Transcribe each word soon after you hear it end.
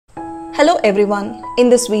Hello everyone, in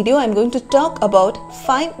this video I am going to talk about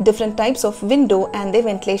 5 different types of window and their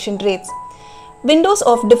ventilation rates. Windows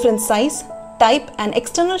of different size, type and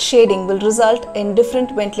external shading will result in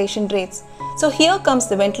different ventilation rates. So here comes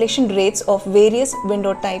the ventilation rates of various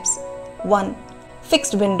window types. 1.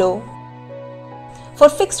 Fixed window. For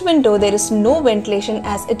fixed window there is no ventilation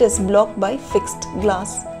as it is blocked by fixed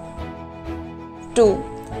glass. 2.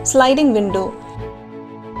 Sliding window.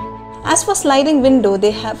 As for sliding window, they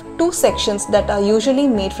have 2 sections that are usually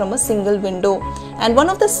made from a single window, and one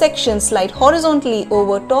of the sections slide horizontally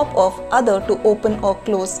over top of other to open or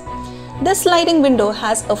close. This sliding window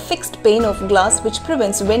has a fixed pane of glass which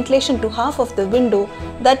prevents ventilation to half of the window,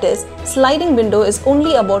 that is, sliding window is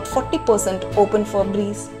only about 40% open for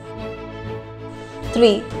breeze.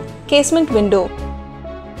 3. Casement window.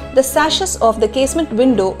 The sashes of the casement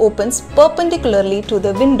window opens perpendicularly to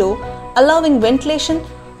the window, allowing ventilation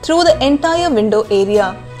through the entire window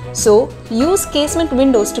area. So, use casement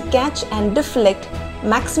windows to catch and deflect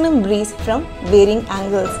maximum breeze from varying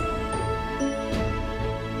angles.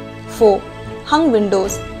 4. Hung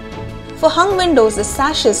windows. For hung windows, the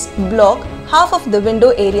sashes block half of the window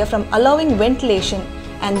area from allowing ventilation,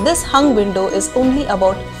 and this hung window is only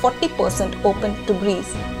about 40% open to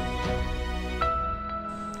breeze.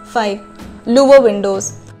 5. Louver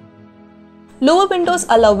windows. Louver windows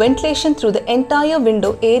allow ventilation through the entire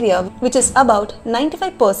window area, which is about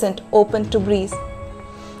 95% open to breeze.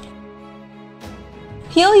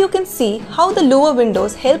 Here you can see how the louver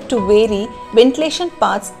windows help to vary ventilation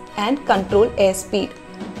paths and control airspeed.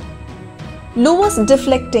 Louvers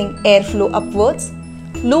deflecting airflow upwards,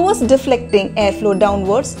 louvers deflecting airflow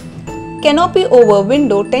downwards. Canopy over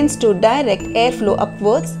window tends to direct airflow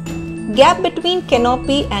upwards. Gap between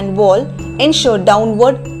canopy and wall ensure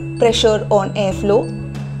downward pressure on airflow.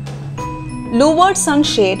 Louvered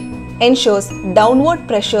sunshade ensures downward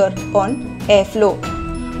pressure on airflow.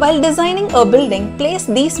 While designing a building, place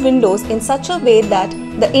these windows in such a way that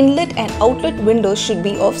the inlet and outlet windows should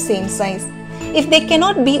be of same size. If they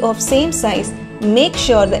cannot be of same size, make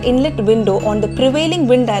sure the inlet window on the prevailing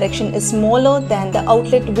wind direction is smaller than the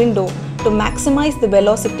outlet window to maximize the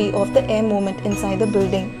velocity of the air movement inside the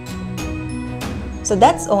building. So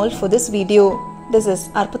that's all for this video. This is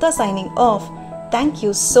Arpita signing off. Thank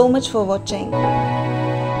you so much for watching.